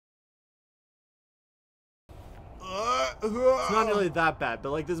It's not really that bad,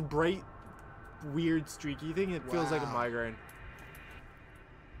 but like this bright, weird, streaky thing, it feels like a migraine.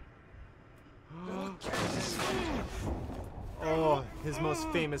 Oh, his most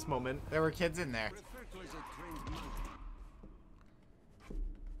famous moment. There were kids in there.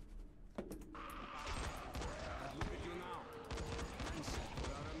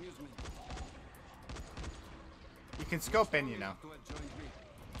 You can scope in, you know.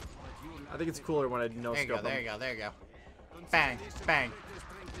 I think it's cooler when I no There you scope go, there him. you go, there you go. Bang, bang,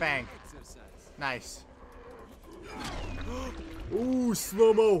 bang. Nice. Ooh,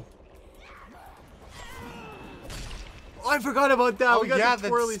 slow-mo. Oh, I forgot about that. Oh We got yeah, the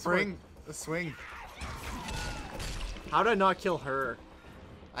twirly the swing. How did I not kill her?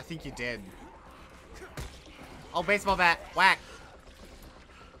 I think you did. Oh, baseball bat. Whack.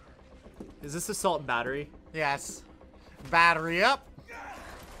 Is this assault and battery? Yes. Battery up.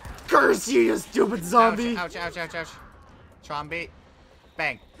 Curse you, you stupid zombie! Ouch, ouch, ouch, ouch, ouch. Zombie.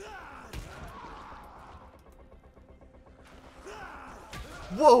 Bang.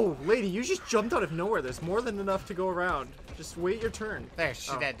 Whoa, lady, you just jumped out of nowhere. There's more than enough to go around. Just wait your turn. There,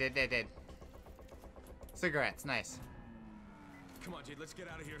 she did. Cigarettes, nice. Come on, Jade, let's get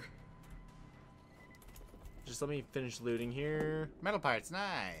out of here. Just let me finish looting here. Metal parts,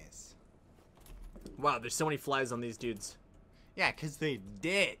 nice. Wow, there's so many flies on these dudes. Yeah, because they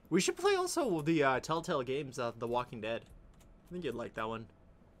did. We should play also the Telltale games, The Walking Dead. I think you'd like that one.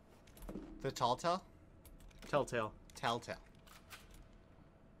 The Telltale? Telltale. Telltale.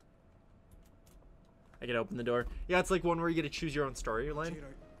 I can open the door. Yeah, it's like one where you get to choose your own storyline.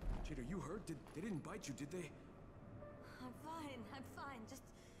 Jade, are you hurt? They didn't bite you, did they? I'm fine. Just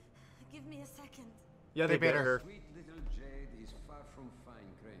give me a second. Yeah, they bit her. Sweet little Jade is far from fine,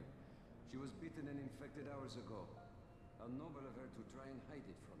 Crane. She was bitten and infected hours ago. How noble of her to try and hide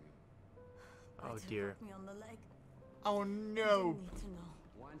it from you. Oh Better dear. poke me on the leg. Oh I no. need to know.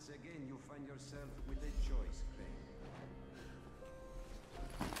 Once again, you find yourself with a choice, Crane.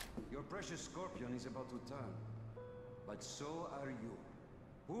 Your precious scorpion is about to turn, but so are you.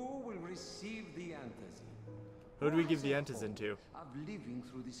 Who will receive the antizin? Who do we give the antizin to? Of living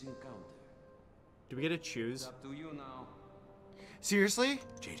through this encounter. Do we get to It's choose? up to you now. Seriously?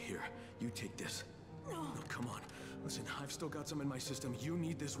 Jade, here. You take this. No. No, come on. Listen, I've still got some in my system. You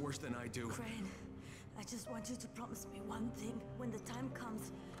need this worse than I do. Crane, I just want you to promise me one thing. When the time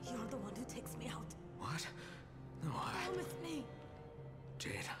comes, you're the one who takes me out. What? No, Promise me.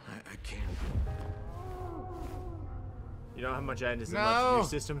 Jade, I can't. You don't have much antizin No. left in your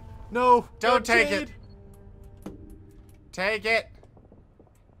system. No! Don't take Jade! it. Take it.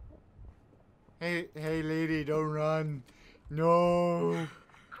 Hey, lady, don't run. No.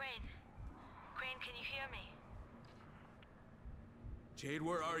 Crane, can you hear me? Jade,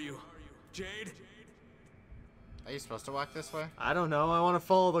 where are you? Jade? Are you supposed to walk this way? I don't know. I want to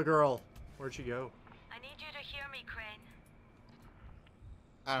follow the girl. Where'd she go? I need you to hear me, Crane.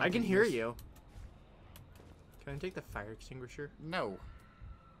 don't I can think hear there's- you. Can I take the fire extinguisher? No.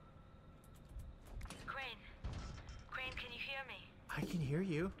 Crane, can you hear me? I can hear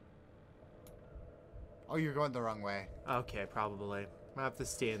you. Oh, you're going the wrong way. Okay, probably. I have to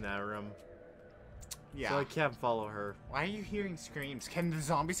stay in that room. Yeah. So I can't follow her. Why are you hearing screams? Can the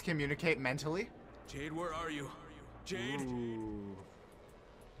zombies communicate mentally? Jade, where are you? Jade? Ooh.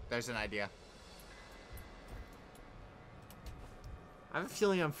 There's an idea. I have a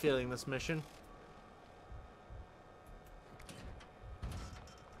feeling I'm failing this mission.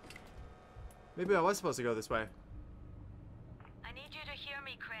 Maybe I was supposed to go this way. I need you to hear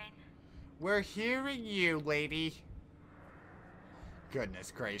me, Crane. We're hearing you, lady.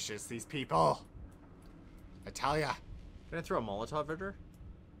 Goodness gracious, these people. I tell ya. Can I throw a Molotov at her?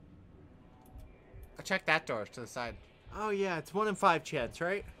 I'll check that door to the side. Oh yeah, it's 1 in 5 chance,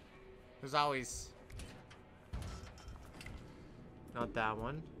 right? There's always... Not that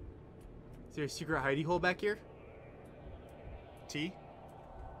one. Is there a secret hidey hole back here? T?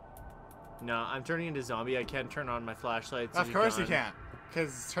 No, I'm turning into zombie. I can't turn on my flashlights. Of course you can't.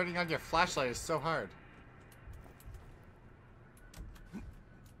 Because turning on your flashlight is so hard.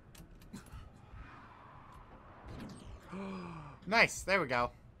 Nice, there we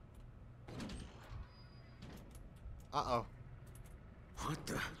go. Uh-oh. What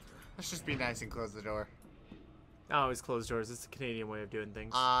the? Let's just be nice and close the door. I always close doors. It's the Canadian way of doing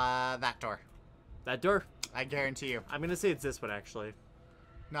things. That door. That door? I guarantee you. I'm gonna say it's this one, actually.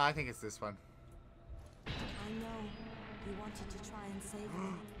 No, I think it's this one. I know you wanted to try and save me.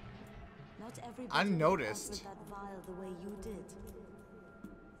 Not everybody Unnoticed. would that vial the way you did.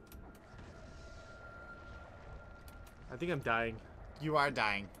 I think I'm dying. You are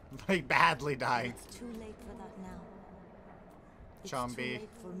dying. Like, badly dying. It's too late for that now. It's too Zombie. late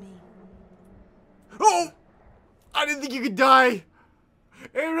for me. Oh! I didn't think you could die!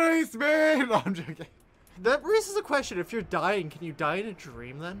 Erase me! No, I'm joking. That raises a question. If you're dying, can you die in a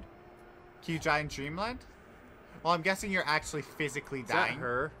dream then? Can you die in Dreamland? Well, I'm guessing you're actually physically Is dying. that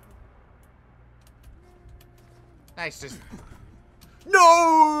her? Nice, just...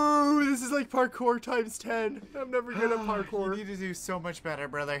 No! This is like parkour times 10. I'm never good at parkour. You need to do so much better,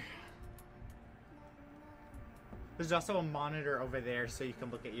 brother. There's also a monitor over there so you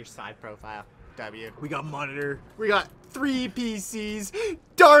can look at your side profile. W. We got monitor. We got 3 PCs.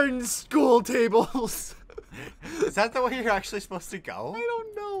 Darn school tables. Is that the way you're actually supposed to go? I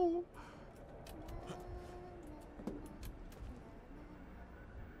don't know.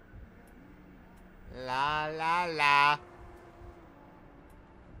 La la la.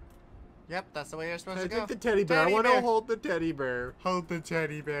 Yep, that's the way you're supposed I to go. think the teddy bear. I want to hold the teddy bear. Hold the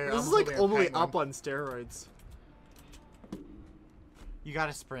teddy bear. This is like only up on steroids. You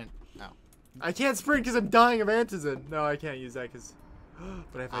gotta sprint. No. I can't sprint because I'm dying of antizin. No, I can't use that because...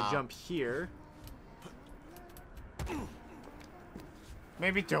 But if I jump here...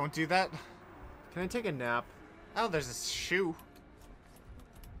 Maybe don't do that. Can I take a nap? Oh, there's a shoe.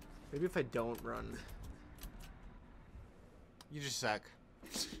 Maybe if I don't run. You just suck.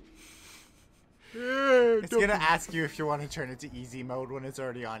 It's It's gonna ask you if you want to turn it to easy mode when it's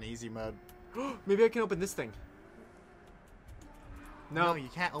already on easy mode. Maybe I can open this thing. No, you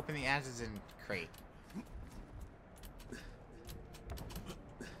can't open the Antizin crate.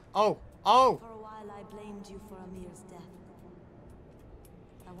 Oh! Oh! For a while I blamed you for Amir's death.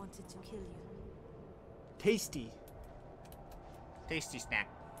 I wanted to kill you. Tasty. Tasty snack.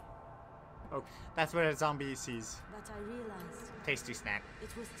 Oh, That's what a zombie sees. But I realized Tasty snack.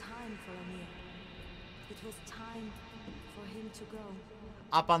 it was time for Amir. It was time for him to go.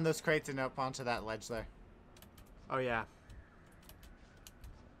 Up on those crates and up onto that ledge there. oh yeah.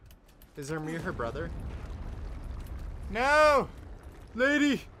 Is Amir her brother? No!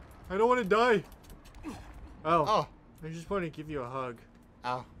 Lady! I don't want to die. Oh. Oh. I just want to give you a hug.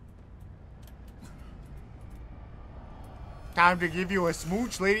 Oh. Time to give you a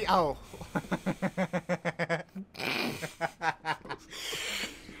smooch, lady. Oh.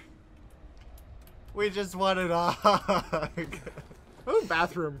 We just wanted a hug. Oh,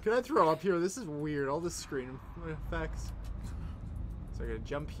 bathroom. Can I throw up here? This is weird. All the screen effects. So I gotta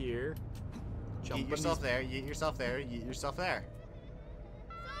jump here. Jump Yeet yourself there, yeet yourself there, yeet yourself there.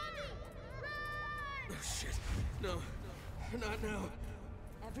 Oh shit. No. Not now.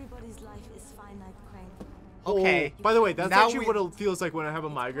 Everybody's life is finite, Crane. Okay. Oh, by the way, that's Now actually we- what it feels like when I have a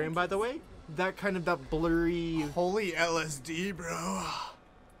migraine, by the way. That kind of, that blurry... Holy LSD, bro.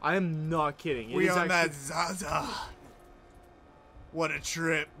 I am not kidding. It We is on that actually... Zaza. What a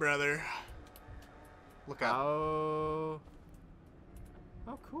trip, brother. Look up. Oh...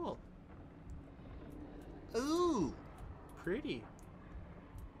 Oh, cool. Ooh. Pretty.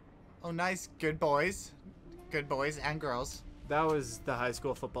 Oh, nice. Good boys. Good boys and girls. That was the high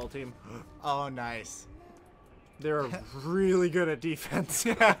school football team. Oh, nice. They were really good at defense.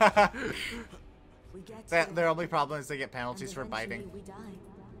 We get here, Their only problem is they get and penalties for eventually biting. we die.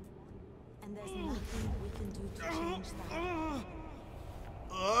 And there's nothing we can do to change that.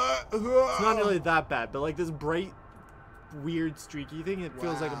 It's not really that bad, but like this bright, weird, streaky thing, it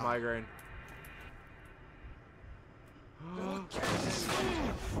feels like a Wow. migraine.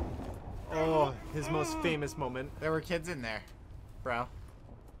 Oh, his most famous moment. There were kids in there, bro.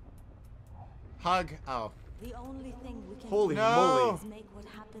 Hug. Oh. The only thing we can Holy do moly. is make what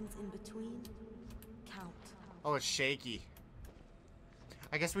happens in between count. Oh, it's shaky.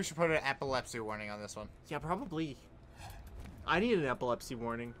 I guess we should put an epilepsy warning on this one. Yeah, probably. I need an epilepsy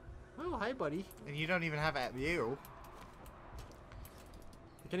warning. Oh, hi, buddy. And you don't even have a view.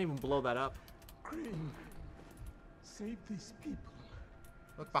 I can't even blow that up. Crane. Save these people.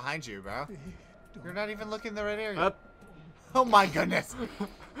 Look behind you, bro. They You're not even looking the right area. Up. Oh my goodness.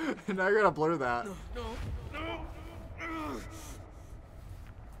 Now I gotta blur that.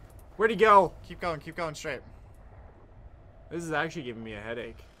 Where'd he go? Keep going straight. This is actually giving me a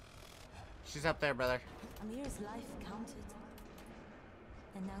headache. She's up there, brother. Amir's life counted.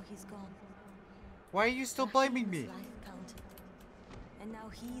 And now he's gone. Why are you still blaming Rahim's me? life counted. And now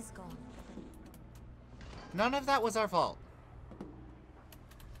he's gone. None of that was our fault.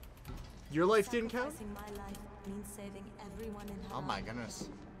 Your life didn't count? Sacrificing my life means saving everyone in her Oh my life. goodness.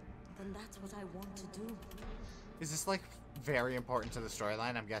 Then that's what I want to do. Is this like very important to the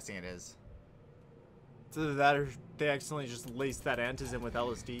storyline? I'm guessing it is. It's either that or they accidentally just laced that antizin with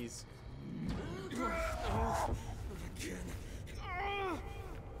LSDs.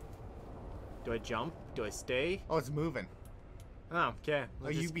 Do I jump? Do I stay? Oh, it's moving. Oh, okay. Oh,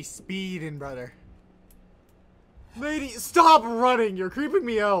 you be speeding, brother. Lady, stop running! You're creeping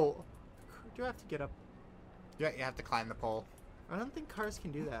me out. Do I have to get up? Yeah, you have to climb the pole. I don't think cars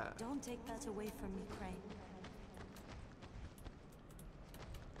can do that. Don't take that away from me, Crane.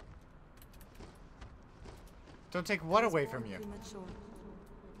 Don't take what I was away born from you? premature.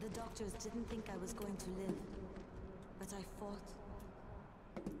 The doctors didn't think I was going to live, but I fought.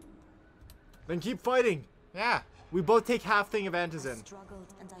 Then keep fighting. Yeah. We both take half thing of I antizin.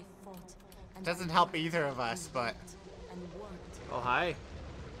 struggled and I fought. And Doesn't I help worked either of us, and but... worked and worked. Oh, hi.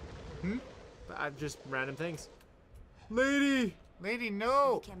 Hmm? I've just random things. Lady! Lady, I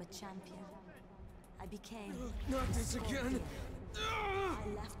no! became a champion. I became. Not a this again. scorpion. I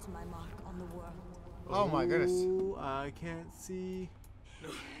left my mark on the world. Oh my goodness. Oh, I can't see.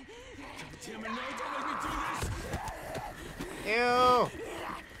 Damn it, no, don't make me do this! Ew!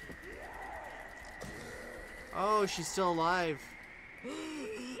 Oh, she's still alive. Oh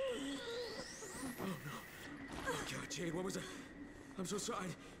God, Jade, what was that? I'm so sorry.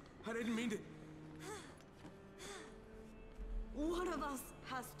 I didn't mean to. One of us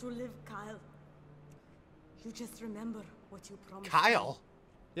has to live, Kyle. You just remember what you promised. Kyle?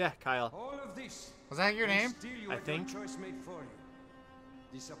 Yeah, Kyle. All of this. Was that your name? Still you I had think. your choice made for you.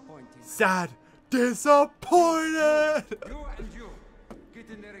 Disappointing. Sad. Disappointed! You and you. Get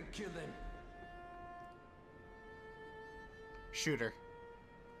in there and kill them. Shooter.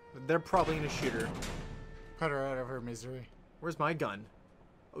 They're probably gonna shoot her. Put her out of her misery. Where's my gun?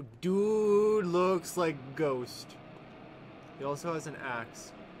 Oh, dude looks like Ghost. He also has an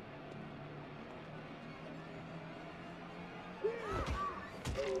axe.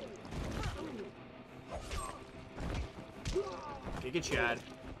 Giga Chad.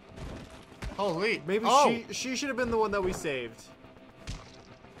 Holy. Maybe oh. she should have been the one that we saved.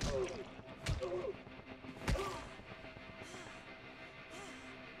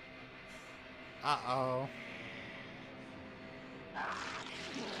 Uh-oh.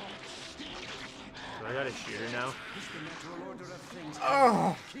 So I gotta shoot her now. It's the natural order of things.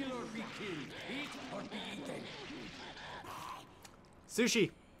 Oh. Kill or be killed. Eat or be eaten.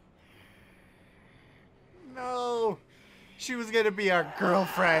 Sushi. No. She was gonna be our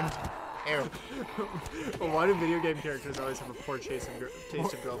girlfriend. Ew. Well, why do video game characters always have a poor taste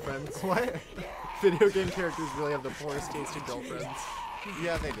of girlfriends? What? Video game characters really have the poorest taste in girlfriends.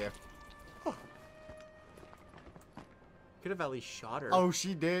 Yeah, they do. Could have at least shot her. Oh,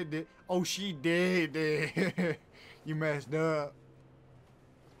 she did. Oh, she did. You messed up.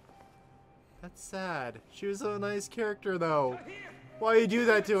 That's sad. She was a nice character, though. Why you do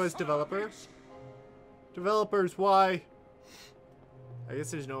that to us, developer? Developers, why? I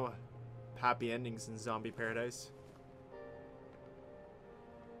guess there's no happy endings in Zombie Paradise.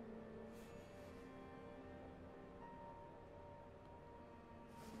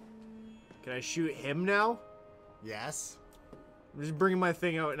 Can I shoot him now? Yes. I'm just bringing my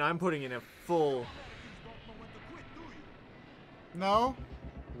thing out and I'm putting in a full... No.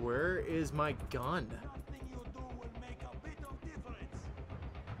 Where is my gun?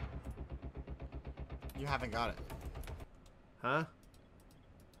 You haven't got it. Huh?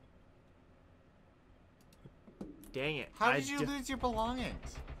 Dang it. How did you lose your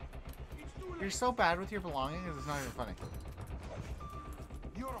belongings? You're so bad with your belongings, it's not even funny.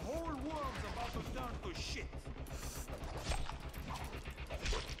 Your whole world's about to turn to shit.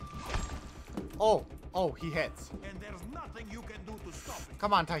 Oh, oh, he hits. And there's nothing you can do to stop it.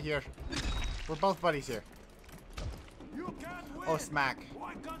 Come on, Tahir. We're both buddies here. You can't win. Oh, smack.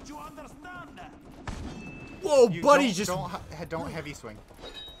 Why can't you understand that? Whoa, You buddy, don't, just... don't heavy swing.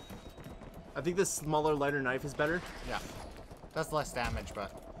 I think the smaller, lighter knife is better. Yeah. Does less damage, but...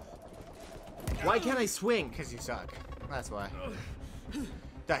 Why can't I swing? Because you suck. That's why.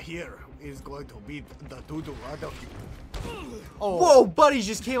 Tahir is going to beat the doo-doo out of you. Oh. Whoa, buddy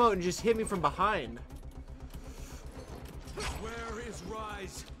just came out and just hit me from behind. Where is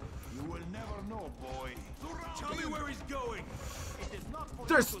Rise? You will never know, boy. Tell me where he's going. It is not for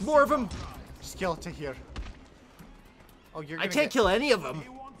There's you to more of see them. Just kill Tahir. Oh, you're I gonna can't get... kill any of them. He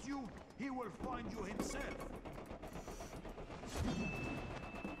wants you. He will find you himself.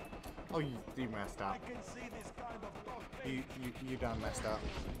 Oh, you messed I up. can see this kind of talk pain. You done messed up.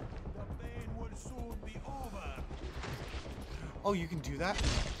 The pain will soon be over. Oh, you can do that?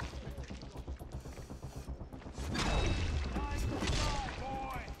 Time to die,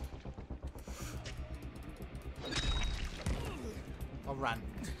 boy. Oh, run.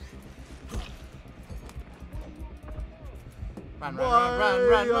 Run, Why?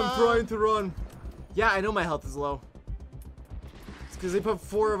 run. I'm trying to run. Yeah, I know my health is low. It's because they put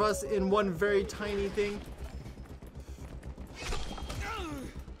 4 of us in one very tiny thing.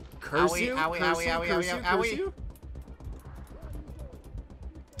 Curse Owie, you? owie, Curse owie, you? owie, Curse owie, you? owie. Curse you?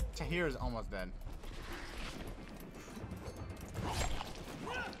 Tahir's almost dead.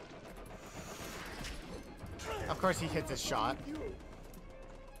 Of course he hits his shot.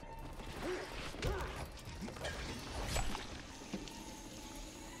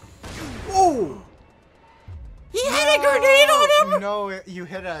 Oh! He hit a grenade on him! No, you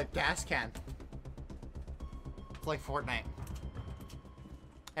hit a gas can. It's like Fortnite.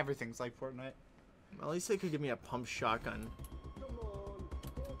 Everything's like Fortnite. At least they could give me a pump shotgun.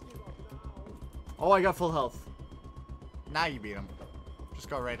 Oh, I got full health. Now you beat him. Just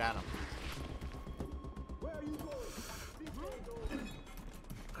go right at him.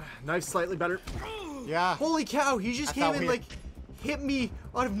 Knife slightly better. Yeah. Holy cow, he just came in like hit me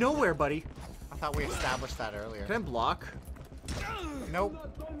out of nowhere, buddy. I thought we established that earlier. Can I block? Nope.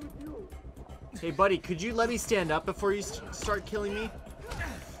 Hey, buddy, could you let me stand up before you start killing me?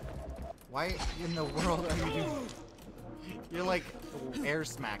 Why in the world are you doing? You're like air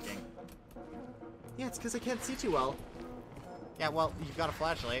smacking. Yeah, it's because I can't see too well. Yeah, well, you've got a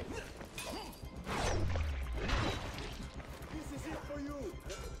flashlight.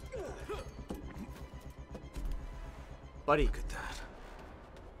 Buddy. Look at that.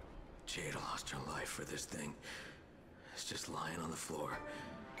 Jade lost her life for this thing. It's just lying on the floor.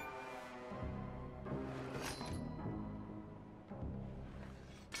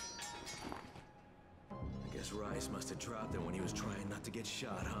 I guess Rice must have dropped it when he was trying not to get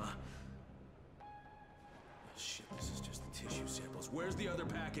shot, huh? Oh, shit, this is just the tissue samples. Where's the other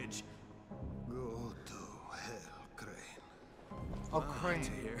package? Go to hell, Crane. Oh, Wow, Crane.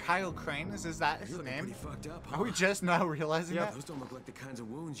 Tahir. Kyle Crane? Is that his You're looking name? pretty fucked up, huh? Are we just now realizing Yeah. that? Those don't look like the kinds of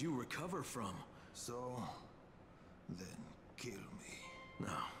wounds you recover from. So, then kill me.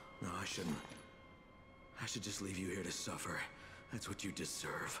 No, I shouldn't. I should just leave you here to suffer. That's what you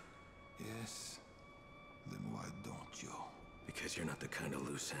deserve. Yes? Then why don't you? Because you're not the kind of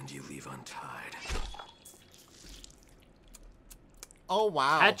loose end you leave untied. Oh,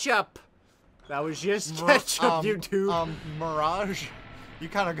 wow. Ketchup! That was just ketchup, you two. Mirage. You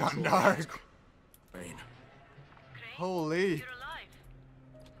kind of got dark. Rain. Holy. You're alive.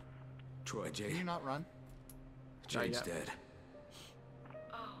 Troy, Can Jade. you not run? Jade's yet. dead.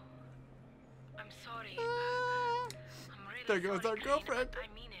 Oh, I'm sorry. I'm really There goes sorry, our Crane. girlfriend.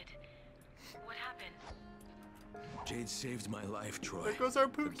 I mean it. What happened? Jade saved my life, Troy. There goes our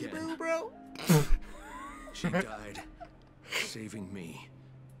Pookie Again. Boo, bro. She died, saving me.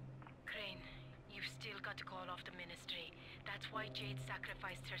 Crane, you've still got to call off the ministry. That's why Jade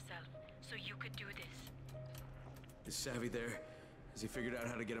sacrificed herself, so you could do this. Is Savvy there? Has he figured out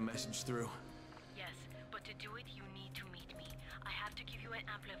how to get a message through? Yes, but to do it, you need to meet me. I have to give you an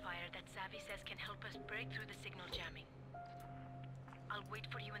amplifier that Savvy says can help us break through the signal jamming. I'll wait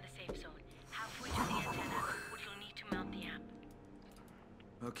for you in the safe zone. Halfway to the antenna, where you'll need to mount the amp.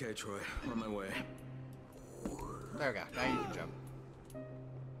 Okay, Troy. On my way. There we go. Now you can jump.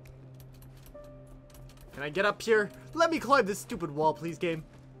 Can I get up here? Let me climb this stupid wall, please, game.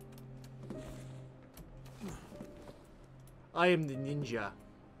 I am the ninja.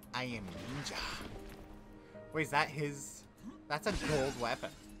 I am ninja. Wait, is that his? That's a gold weapon.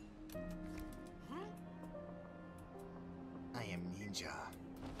 I am ninja.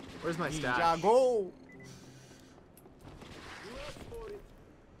 Where's my Ninja stash? go!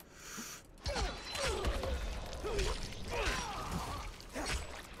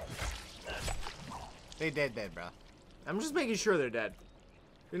 They dead, bro. I'm just making sure they're dead.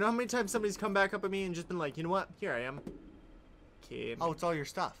 You know how many times somebody's come back up at me and just been like, you know what? Here I am. Okay. Oh, it's all your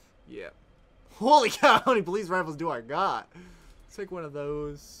stuff. Yeah. Holy cow, how many police rifles do I got? It's like one of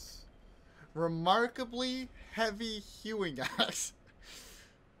those. Remarkably heavy hewing axe.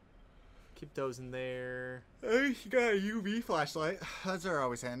 Keep those in there. Hey, you got a UV flashlight. Those are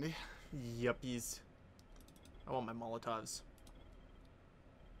always handy. Yuppies. I want my Molotovs.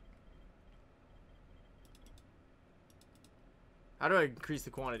 How do I increase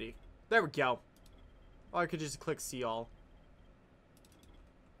the quantity? There we go. Oh, I could just click see all.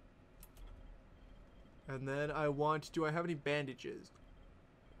 And then I want, do I have any bandages?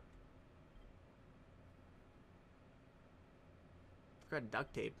 Got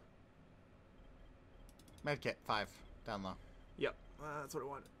duct tape. Medkit 5 down low. Yep, that's what I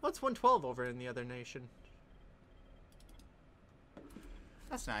want. What's 112 over in the other nation?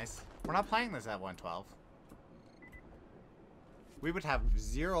 That's nice. We're not playing this at 112. We would have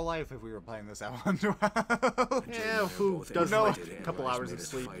 0 life if we were playing this at 112. Yeah, who doesn't like a couple hours of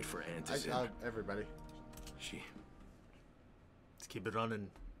sleep? Fight for Antizin. Everybody. She. Let's keep it running.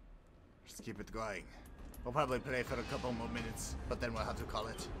 Just keep it going. We'll probably play for a couple more minutes, but then we'll have to call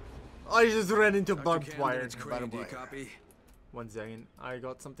it. I just ran into Dr. barbed Camden, wire. it's Crane, do you copy? 1 second. I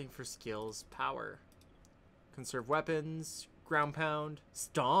got something for skills. Power. Conserve weapons. Ground pound.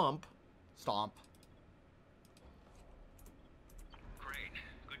 Stomp. Stomp. Crane,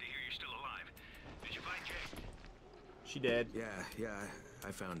 good to hear you're still alive. Did you find Jake? She did. Yeah,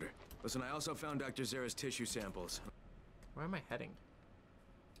 I found her. Listen, I also found Dr. Zara's tissue samples. Where am I heading?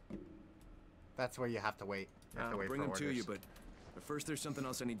 That's where you have to wait. You have to wait Bring for them orders. to you, but first there's something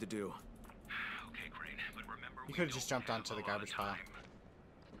else I need to do. Okay, Crane, but remember You could have just jumped onto the garbage pile.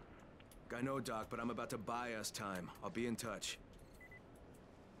 I know, Doc, but I'm about to buy us time. I'll be in touch.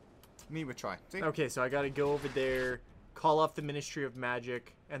 Me with Troy. See? Okay, so I gotta go over there, call off the Ministry of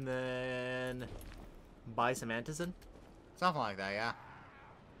Magic, and then buy some antizin. Something like that, yeah.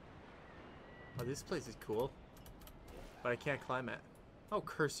 Oh, this place is cool, but I can't climb it. Oh,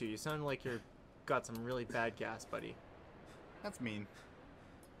 curse you! You sound like you're got some really bad gas, buddy. That's mean.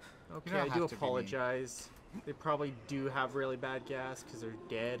 Okay, don't I do have to be mean. apologize. They probably do have really bad gas because they're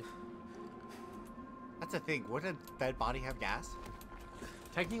dead. That's the thing. Would a dead body have gas?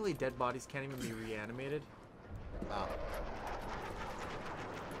 Technically, dead bodies can't even be reanimated. Oh.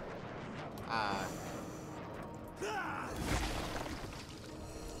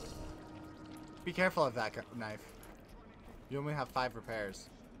 Be careful of that knife. You only have 5 repairs.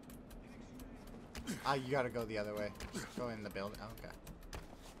 Ah, you gotta go the other way. Just go in the building. Oh, okay.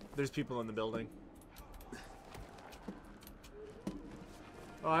 There's people in the building.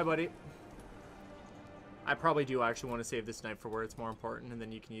 Oh, hi, buddy. I probably do actually want to save this knife for where it's more important, and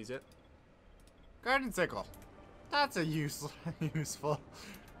then you can use it. Garden sickle. That's a useful.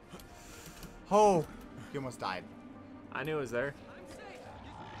 Oh, you almost died. I knew it was there.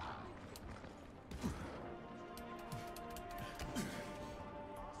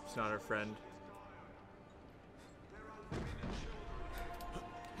 It's not our friend.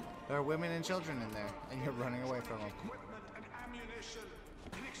 There are women and children in there, and you're running away from them. Equipment and ammunition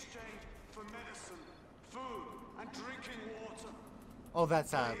in exchange for medicine, food, and drinking water. Oh,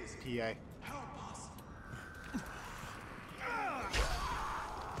 that's PA. Help us.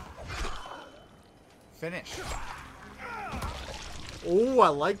 Finish. Oh, I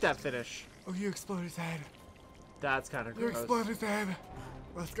like that finish. Oh, you exploded his head. That's kind of You gross. exploded his head.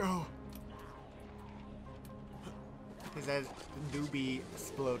 Let's go. His head do be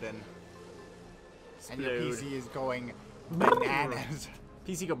exploding. And your Explode. PC is going bananas.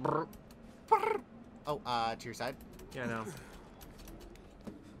 PC go brr. Oh, to your side. Yeah, I know.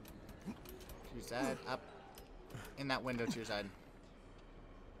 To your side. Up. In that window to your side.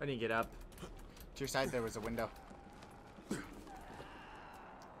 I need to get up. To your side there was a window.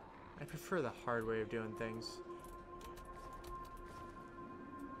 I prefer the hard way of doing things.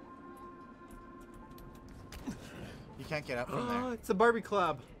 You can't get up from Oh, there. it's the Barbie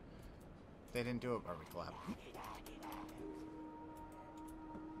Club. They didn't do a Barbie collab.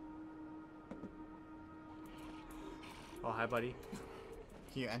 Oh, hi, buddy.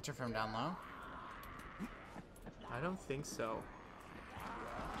 Can you enter from down low? I don't think so.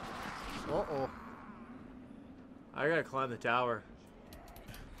 Uh-oh. I gotta climb the tower.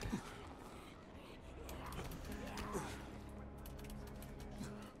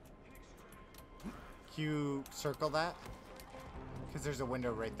 Can you circle that? Because there's a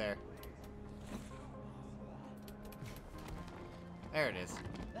window right there. There it is.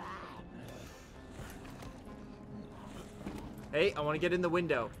 Hey, I want to get in the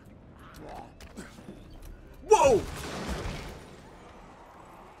window. Whoa!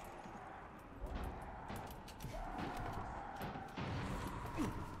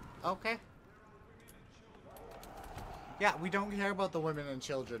 Okay. Yeah, we don't care about the women and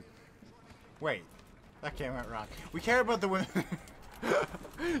children. Wait, that came out wrong. We care about the women.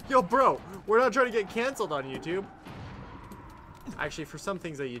 Yo, bro, we're not trying to get canceled on YouTube. Actually, for some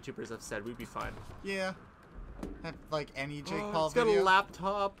things that YouTubers have said, we'd be fine. Yeah. Like any Jake Oh, Paul it's got video. a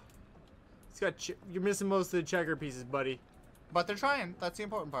laptop. It's got. You're missing most of the checker pieces, buddy. But they're trying. That's the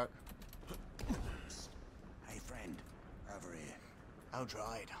important part. Hey, friend. Over here. How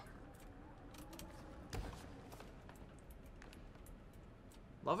tried.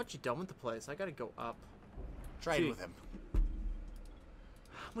 Love what you done with the place. I gotta go up. Tried See. with him.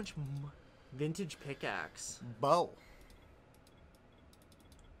 How much vintage pickaxe? Bow.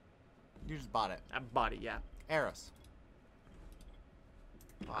 You just bought it. I bought it, yeah. Arrows.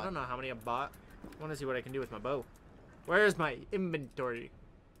 I don't know how many I bought. I want to see what I can do with my bow. Where's my inventory?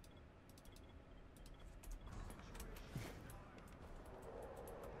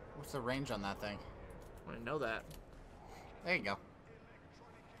 What's the range on that thing? I know that. There you go.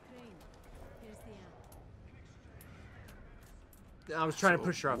 Crane, here's the app. I was trying to So,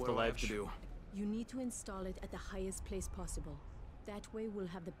 push her off what the do I have to ledge. do? You need to install it at the highest place possible. That way we'll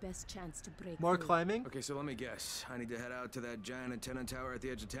have the best chance to break More through. climbing? Okay, so let me guess. I need to head out to that giant antenna tower at the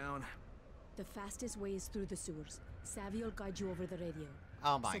edge of town. The fastest way is through the sewers. Savvy will guide you over the radio.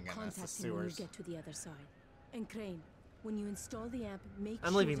 Oh my So goodness, the contact him when you sewers. get to the other side. And Crane, when you install the amp, make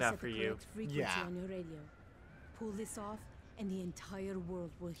I'm sure leaving to that set for the you. correct frequency Yeah. on your radio. Pull this off, and the entire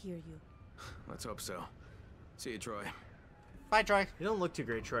world will hear you. Let's hope so. See you, Troy. Bye, Troy. You don't look too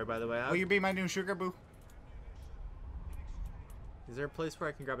great, Troy, by the way. Will you be my new sugar boo? Is there a place where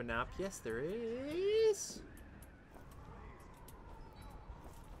I can grab a nap? Yes, there is.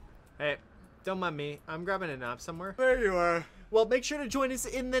 Hey, don't mind me. I'm grabbing a nap somewhere. There you are. Well, make sure to join us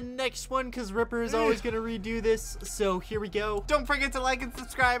in the next one because Ripper is always going to redo this. So here we go. Don't forget to like and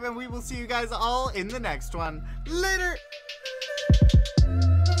subscribe, and we will see you guys all in the next one. Later!